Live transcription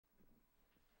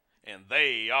And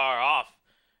they are off.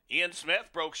 Ian Smith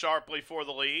broke sharply for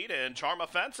the lead, and Charm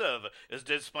Offensive is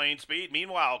displaying speed.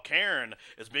 Meanwhile, Cairn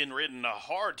has been ridden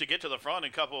hard to get to the front. A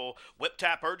couple whip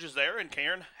tap urges there, and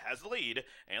Cairn has the lead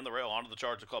and the rail onto the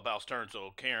charge of clubhouse turn.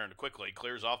 So Cairn quickly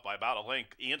clears off by about a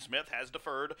length. Ian Smith has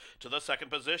deferred to the second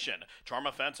position. Charm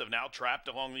Offensive now trapped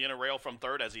along the inner rail from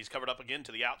third as he's covered up again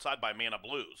to the outside by Mana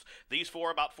Blues. These four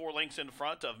about 4 lengths in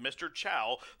front of Mr.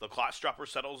 Chow. The Clock Dropper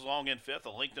settles along in fifth, a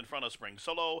length in front of Spring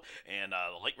Solo, and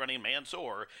the late running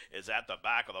Mansoor is at the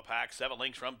back of the pack. 7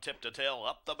 lengths from tip to tail.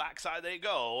 Up the backside they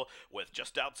go with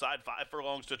just outside 5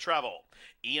 furlongs to travel.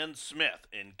 Ian Smith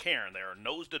and Cairn, they are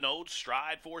nose to nose,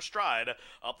 stride for stride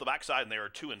up the backside, and they are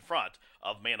 2 in front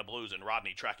of Mana Blues and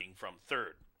Rodney tracking from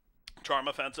third. Charm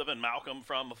Offensive and Malcolm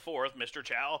from fourth. Mr.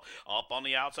 Chow up on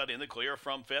the outside in the clear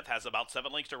from fifth. Has about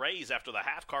 7 lengths to raise after the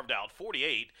half carved out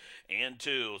 48 and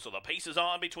 2. So the pace is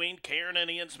on between Cairn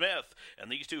and Ian Smith.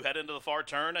 And these two head into the far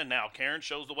turn. And now Cairn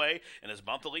shows the way and has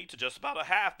bumped the lead to just about a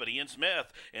half. But Ian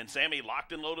Smith and Sammy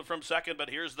locked and loaded from second.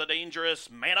 But here's the dangerous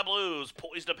Mana Blues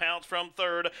poised to pounce from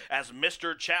third as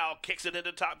Mr. Chow kicks it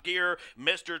into top gear.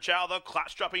 Mr. Chow, the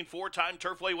clot-strupping 4-time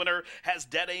Turfway winner, has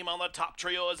dead aim on the top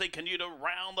trio as they continue to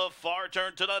round the far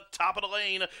turn to the top of the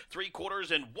lane.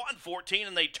 3/4 and 114,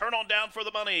 and they turn on down for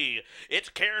the money. It's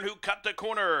Cairn who cut the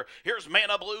corner. Here's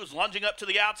Mana Blues lunging up to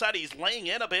the outside. He's laying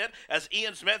in a bit as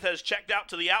Ian Smith has checked out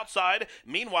to the outside.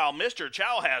 Meanwhile, Mr.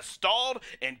 Chow has stalled,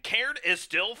 and Cairn is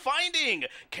still finding.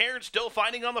 Cairn's still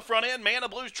finding on the front end. Mana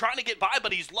Blues trying to get by,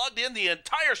 but he's lugged in the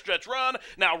entire stretch run.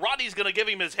 Now Rodney's going to give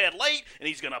him his head late, and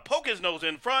he's going to poke his nose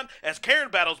in front as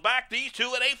Cairn battles back. These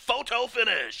two at a photo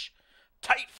finish. Tight